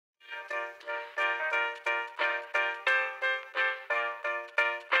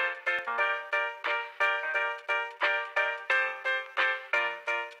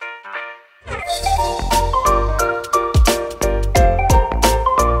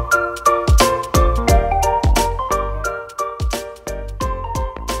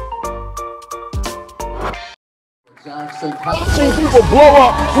I've seen people blow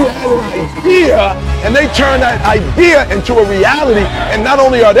up who had an idea, and they turn that idea into a reality, and not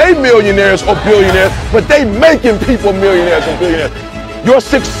only are they millionaires or billionaires, but they making people millionaires and billionaires. Your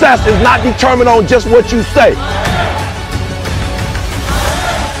success is not determined on just what you say.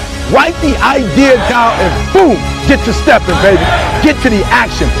 Write the idea down and boom, get to stepping, baby. Get to the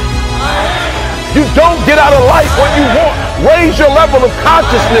action. You don't get out of life what you want. Raise your level of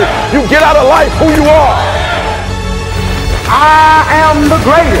consciousness. You get out of life who you are. I am the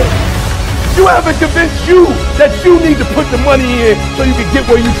greatest. You haven't convinced you that you need to put the money in so you can get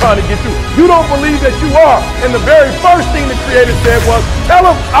where you're trying to get to. You don't believe that you are. And the very first thing the Creator said was, tell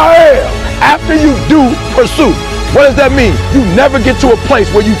them I am. After you do pursue. What does that mean? You never get to a place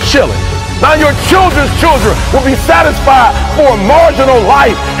where you chilling. Now your children's children will be satisfied for a marginal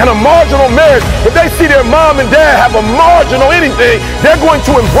life and a marginal marriage. If they see their mom and dad have a marginal anything, they're going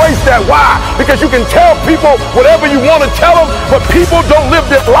to embrace that. Why? Because you can tell people whatever you want to tell them, but people don't live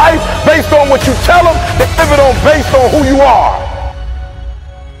their life based on what you tell them. They live it based on who you are.